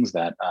certain things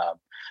that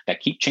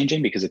keep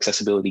changing, because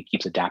accessibility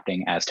keeps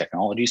adapting as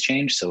technologies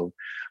change. So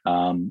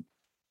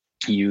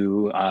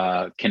you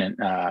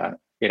can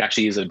it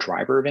actually is a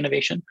driver of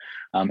innovation.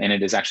 and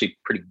it is actually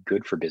pretty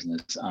good for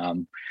business.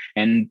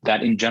 And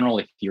that in general,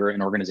 if you're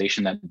an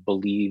organization that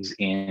believes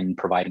in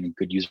providing a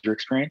good user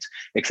experience,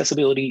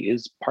 accessibility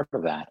is part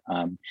of that.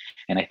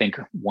 And I think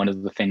one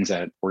of the things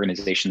that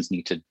organizations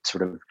need to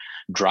sort of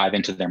drive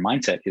into their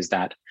mindset is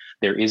that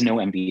there is no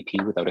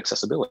MVP without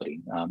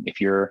accessibility. If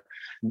you're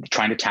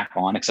trying to tack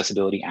on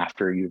accessibility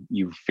after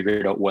you've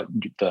figured out what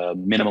the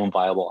minimum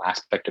viable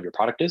aspect of your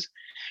product is,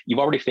 you've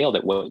already failed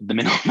at what the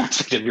minimum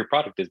aspect of your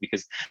product is,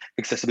 because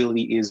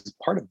accessibility is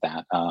part of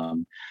that.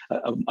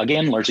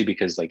 Again, largely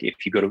because like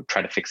if you go to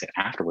try to fix it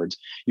afterwards,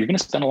 you're going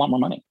to spend a lot more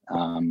money.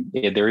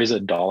 There is a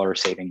dollar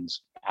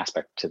savings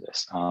aspect to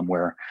this,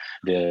 where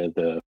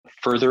the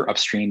further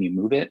upstream you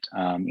move it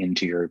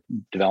into your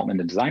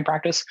development and design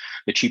practice,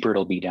 the cheaper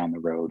it'll be down the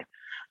road.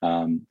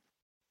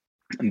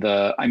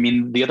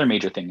 The other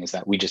major thing is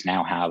that we just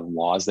now have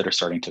laws that are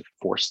starting to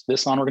force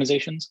this on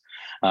organizations.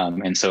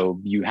 And so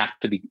you have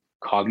to be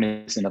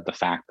cognizant of the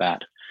fact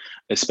that,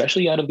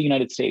 especially out of the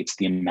United States,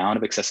 the amount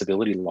of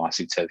accessibility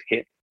lawsuits have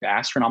hit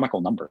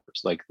astronomical numbers.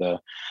 Like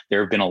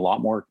there have been a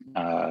lot more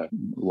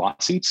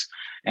lawsuits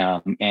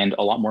and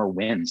a lot more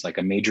wins. Like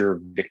a major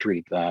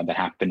victory that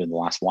happened in the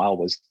last while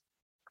was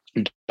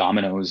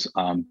Domino's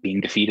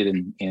being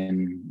defeated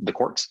in the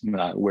courts,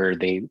 where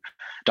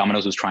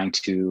Domino's was trying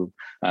to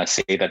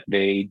say that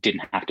they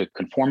didn't have to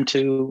conform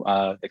to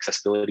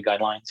accessibility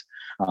guidelines.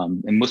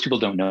 And most people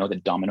don't know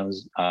that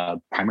Domino's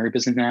primary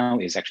business now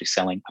is actually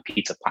selling a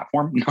pizza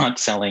platform, not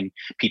selling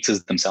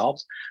pizzas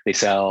themselves. They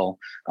sell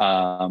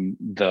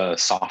the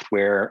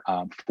software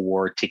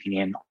for taking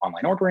in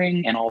online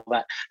ordering and all of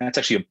that. And that's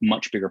actually a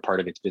much bigger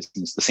part of its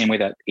business, the same way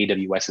that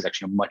AWS is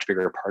actually a much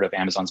bigger part of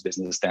Amazon's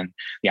business than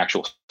the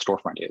actual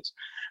storefront is.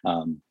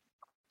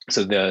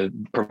 So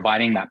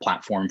providing that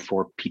platform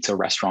for pizza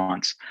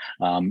restaurants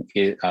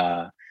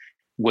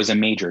was a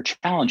major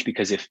challenge,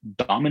 because if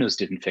Domino's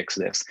didn't fix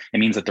this, it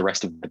means that the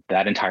rest of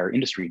that entire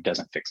industry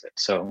doesn't fix it.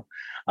 So,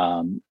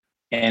 and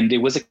it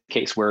was a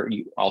case where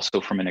you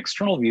also, from an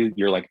external view,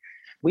 you're like,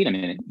 wait a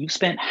minute, you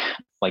spent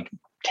like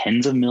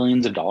tens of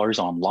millions of dollars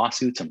on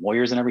lawsuits and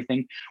lawyers and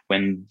everything,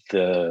 when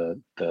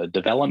the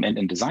development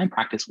and design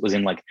practice was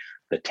in like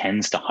the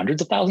tens to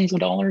hundreds of thousands of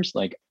dollars.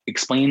 Like,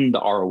 explain the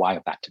ROI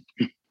of that to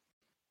me.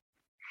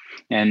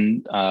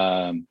 And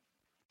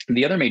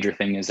the other major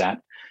thing is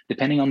that,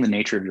 depending on the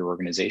nature of your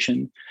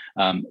organization,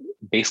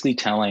 basically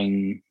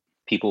telling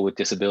people with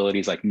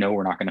disabilities like, no,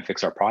 we're not going to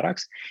fix our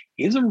products,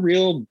 is a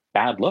real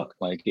bad look.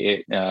 Like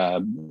it,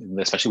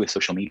 especially with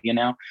social media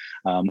now,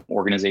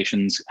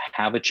 organizations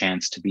have a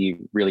chance to be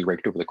really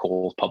raked over the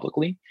coals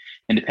publicly.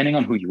 And depending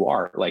on who you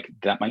are, like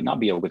that might not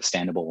be a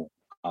withstandable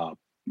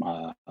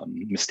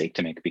mistake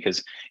to make,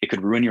 because it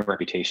could ruin your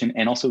reputation.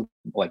 And also,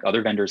 like,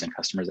 other vendors and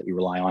customers that you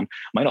rely on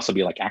might also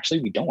be like,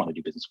 actually, we don't want to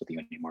do business with you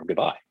anymore.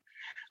 Goodbye.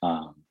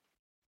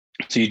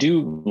 So you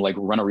do like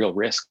run a real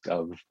risk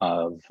of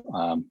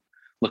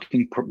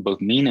looking both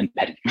mean and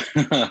petty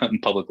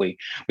publicly,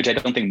 which I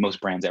don't think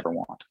most brands ever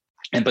want.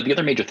 But the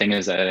other major thing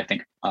is that I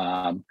think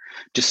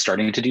just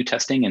starting to do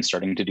testing and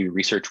starting to do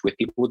research with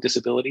people with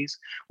disabilities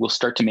will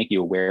start to make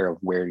you aware of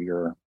where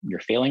your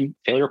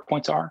failure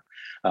points are.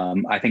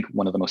 I think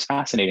one of the most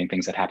fascinating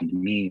things that happened to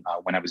me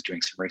when I was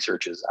doing some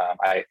research is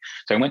I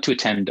went to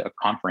attend a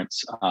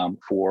conference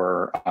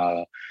for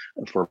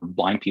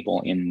blind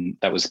people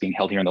that was being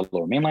held here in the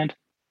Lower Mainland.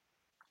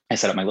 I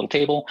set up my little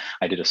table.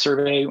 I did a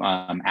survey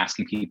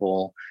asking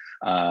people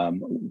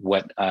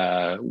what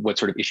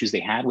sort of issues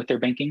they had with their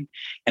banking.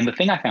 And the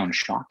thing I found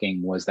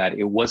shocking was that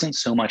it wasn't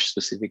so much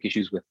specific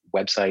issues with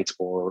websites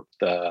or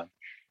the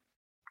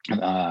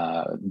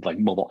like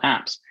mobile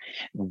apps.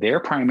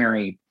 Their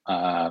primary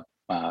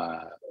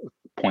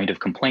point of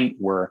complaint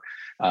were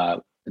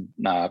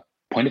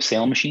point of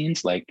sale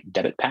machines like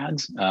debit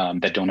pads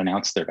that don't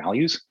announce their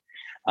values,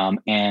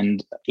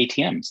 and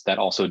ATMs that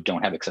also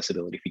don't have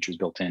accessibility features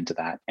built into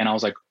that. And I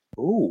was like,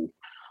 oh,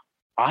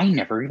 I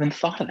never even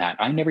thought of that.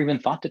 I never even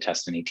thought to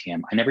test an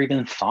ATM. I never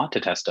even thought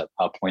to test a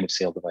point of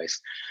sale device.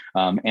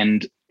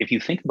 And if you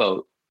think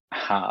about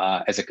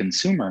as a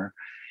consumer,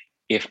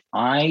 if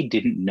I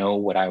didn't know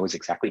what I was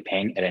exactly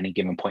paying at any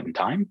given point in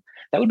time,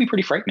 that would be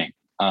pretty frightening.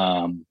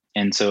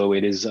 And so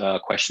it is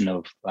a question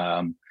of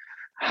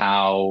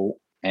how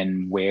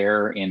and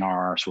where in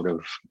our sort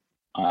of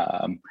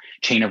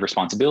chain of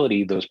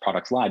responsibility those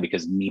products lie.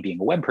 Because me being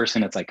a web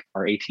person, it's like,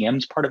 are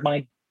ATMs part of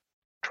my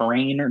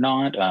terrain or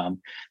not?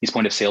 These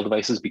point of sale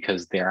devices,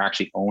 because they're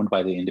actually owned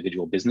by the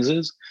individual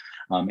businesses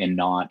and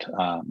not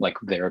like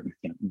they're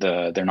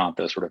not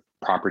the sort of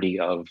property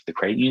of the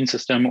credit union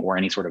system or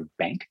any sort of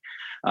bank.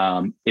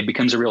 It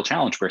becomes a real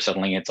challenge where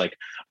suddenly it's like,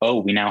 oh,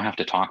 we now have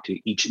to talk to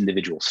each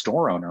individual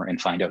store owner and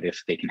find out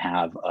if they can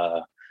have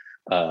a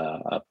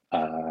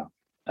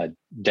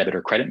debit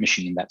or credit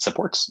machine that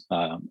supports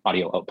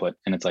audio output.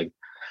 And it's like,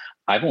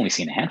 I've only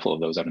seen a handful of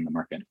those out in the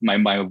market.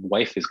 My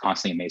wife is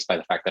constantly amazed by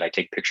the fact that I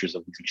take pictures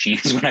of these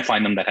machines when I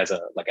find them that has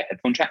a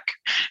headphone jack.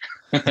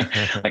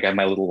 Like I have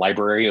my little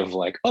library of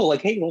like, oh,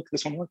 like, hey, look,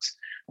 this one works.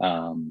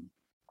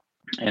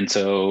 And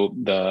so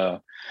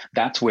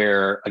that's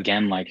where,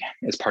 again, like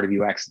as part of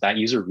UX, that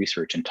user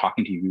research and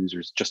talking to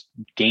users just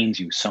gains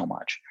you so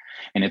much.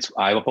 And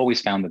I've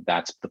always found that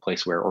that's the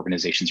place where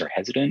organizations are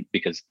hesitant,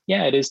 because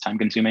yeah, it is time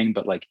consuming,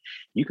 but like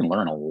you can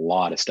learn a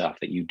lot of stuff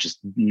that you just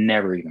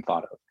never even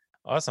thought of.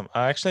 Awesome.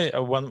 Actually,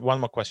 one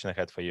more question I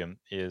had for you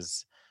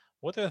is,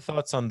 what are your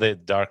thoughts on the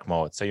dark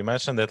mode? So you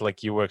mentioned that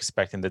like you were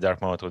expecting the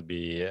dark mode would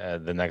be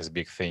the next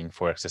big thing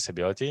for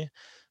accessibility.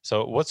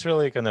 So what's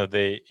really kind of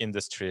the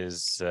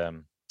industry's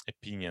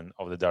opinion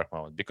of the dark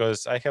mode?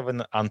 Because I have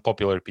an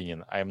unpopular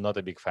opinion. I'm not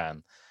a big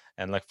fan.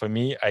 And like for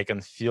me, I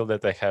can feel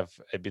that I have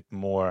a bit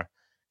more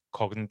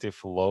cognitive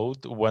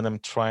load when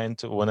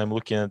I'm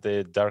looking at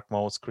the dark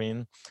mode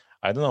screen.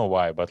 I don't know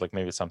why, but like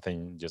maybe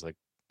something just like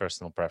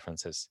personal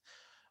preferences.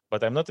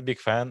 But I'm not a big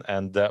fan,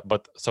 and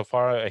but so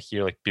far I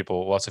hear like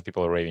lots of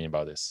people are raving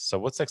about this. So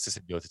what's the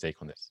accessibility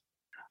take on this?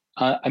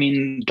 I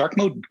mean, dark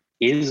mode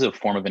is a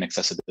form of an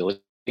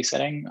accessibility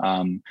setting,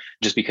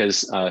 just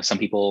because some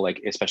people, like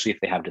especially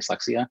if they have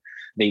dyslexia,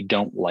 they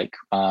don't like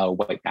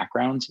white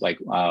backgrounds. Like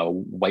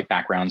white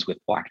backgrounds with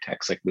black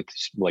text, like with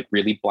like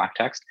really black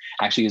text,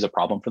 actually is a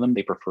problem for them.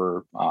 They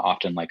prefer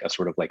often like a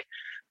sort of like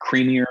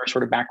creamier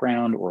sort of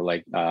background, or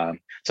like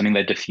something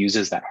that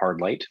diffuses that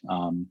hard light.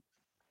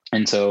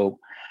 And so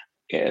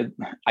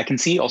I can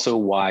see also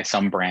why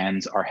some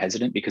brands are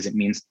hesitant, because it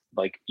means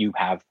like you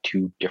have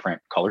two different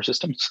color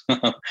systems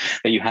that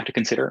you have to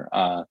consider,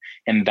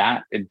 and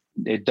that it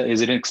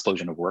is an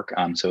explosion of work.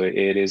 So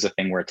it is a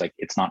thing where it's like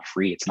it's not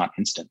free, it's not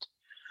instant.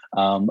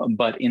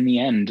 But in the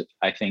end,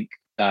 I think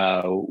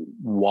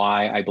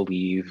why I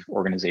believe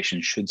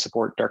organizations should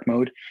support dark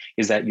mode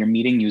is that you're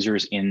meeting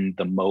users in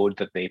the mode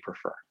that they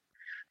prefer.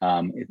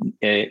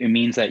 It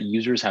means that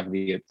users have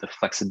the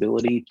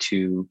flexibility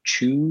to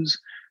choose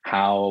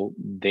how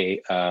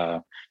they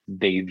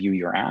view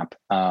your app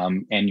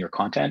and your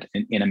content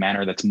in a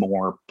manner that's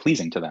more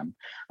pleasing to them.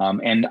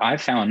 And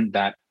I've found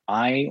that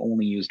I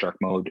only use dark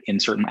mode in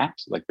certain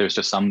apps. Like there's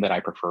just some that I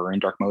prefer in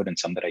dark mode and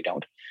some that I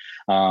don't.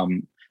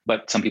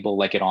 But some people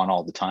like it on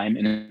all the time.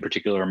 And in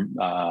particular,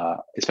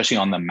 especially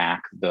on the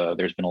Mac,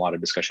 there's been a lot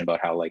of discussion about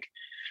how like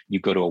you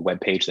go to a web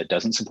page that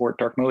doesn't support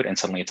dark mode and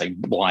suddenly it's like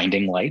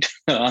blinding light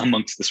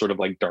amongst the sort of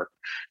like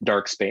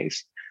dark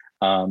space.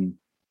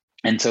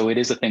 And so it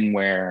is a thing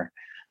where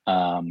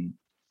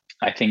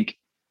I think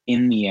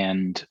in the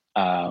end,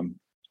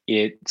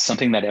 it's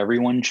something that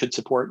everyone should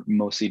support,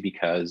 mostly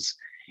because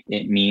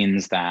it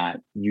means that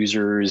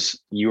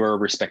you are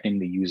respecting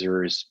the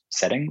user's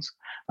settings.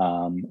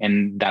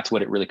 And that's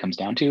what it really comes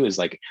down to, is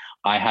like,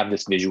 I have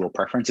this visual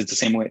preference. It's the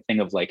same thing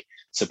of like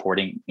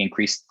supporting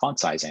increased font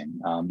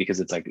sizing, because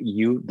it's like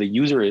the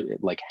user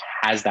like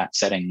has that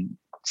setting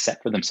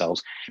set for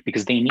themselves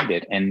because they need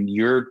it. And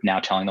you're now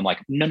telling them like,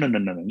 no,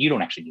 you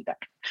don't actually need that.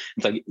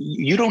 It's like,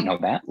 you don't know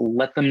that.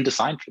 Let them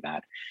decide for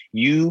that.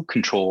 You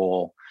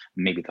control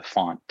maybe the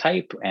font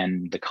type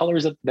and the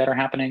colors that are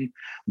happening,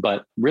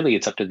 but really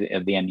it's up to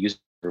the end user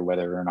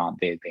whether or not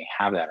they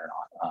have that or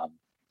not.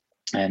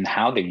 And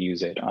how they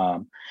use it.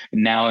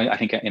 Now, I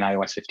think in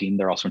iOS 15,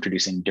 they're also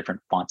introducing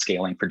different font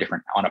scaling for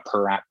different on a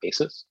per app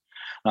basis.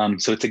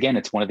 So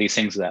it's one of these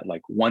things that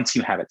like once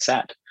you have it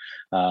set,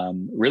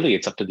 really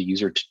it's up to the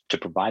user to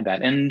provide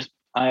that. And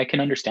I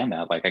can understand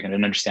that. Like I can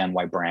understand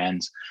why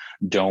brands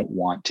don't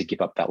want to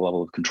give up that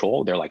level of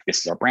control. They're like, this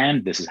is our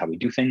brand, this is how we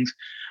do things.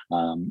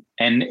 And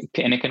it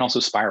can also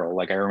spiral.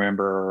 Like I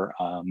remember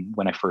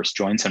when I first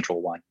joined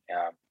Central One,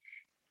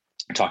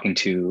 talking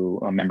to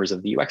members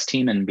of the UX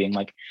team and being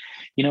like,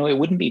 it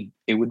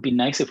would be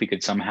nice if we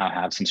could somehow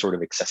have some sort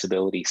of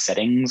accessibility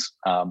settings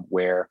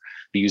where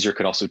the user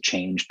could also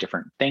change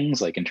different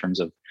things, like in terms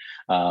of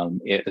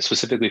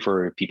specifically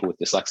for people with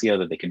dyslexia,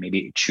 that they can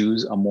maybe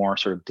choose a more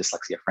sort of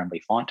dyslexia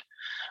friendly font.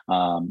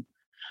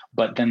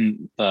 But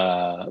then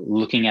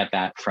looking at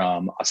that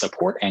from a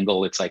support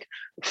angle, it's like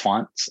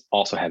fonts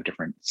also have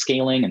different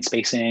scaling and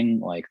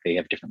spacing, like they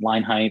have different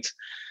line heights.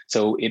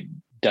 So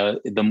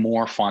the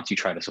more fonts you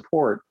try to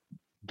support,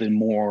 the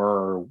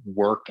more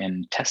work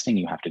and testing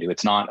you have to do.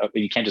 It's not,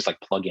 you can't just like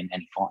plug in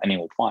any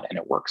old font and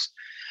it works.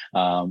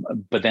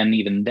 But then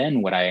even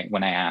then, when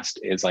I asked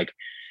is like,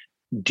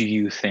 do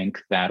you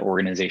think that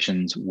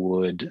organizations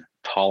would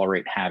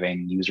tolerate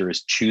having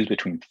users choose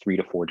between 3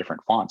 to 4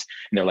 different fonts?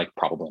 And they're like,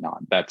 probably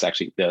not. That's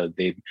actually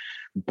the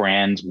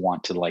brands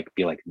want to like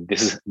be like,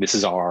 this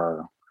is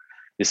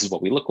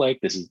what we look like.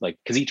 This is like,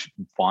 because each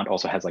font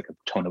also has like a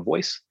tone of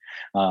voice.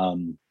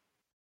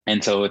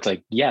 And so it's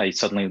like, yeah,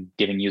 suddenly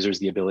giving users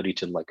the ability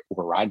to like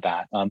override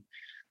that.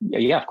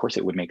 Yeah, of course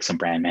it would make some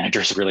brand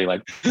managers really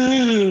like,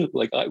 no,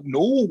 like I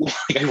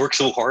work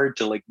so hard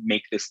to like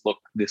make this look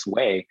this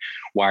way.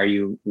 Why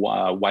do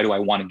I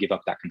want to give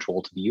up that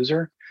control to the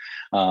user?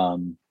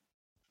 And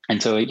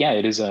so, yeah,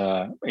 it's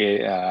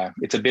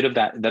a bit of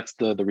that. That's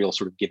the real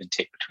sort of give and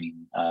take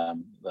between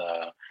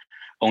the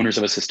owners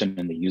of a system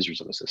and the users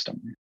of a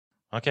system.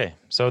 Okay,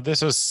 so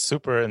this was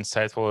super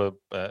insightful,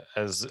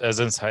 as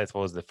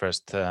insightful as the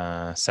first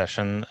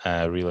session.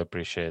 I really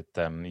appreciate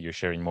you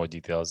sharing more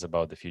details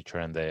about the future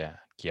and the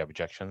key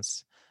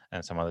objections.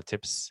 and some other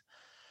tips.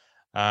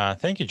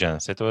 Thank you,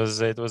 Jens. It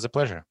was a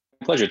pleasure.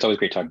 Pleasure. It's always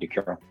great talking to you,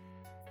 Kirill.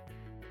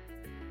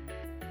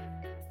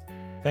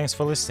 Thanks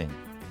for listening.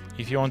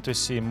 If you want to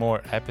see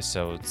more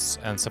episodes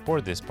and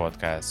support this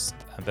podcast,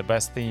 the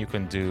best thing you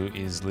can do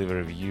is leave a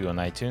review on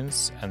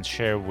iTunes and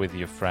share with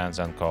your friends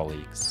and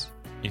colleagues.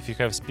 If you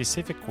have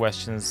specific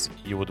questions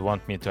you would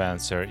want me to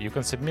answer, you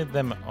can submit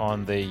them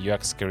on the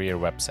UX Career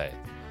website.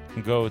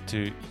 Go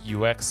to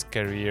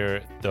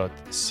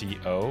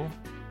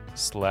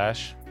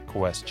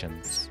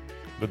uxcareer.co/questions.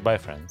 Goodbye,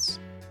 friends.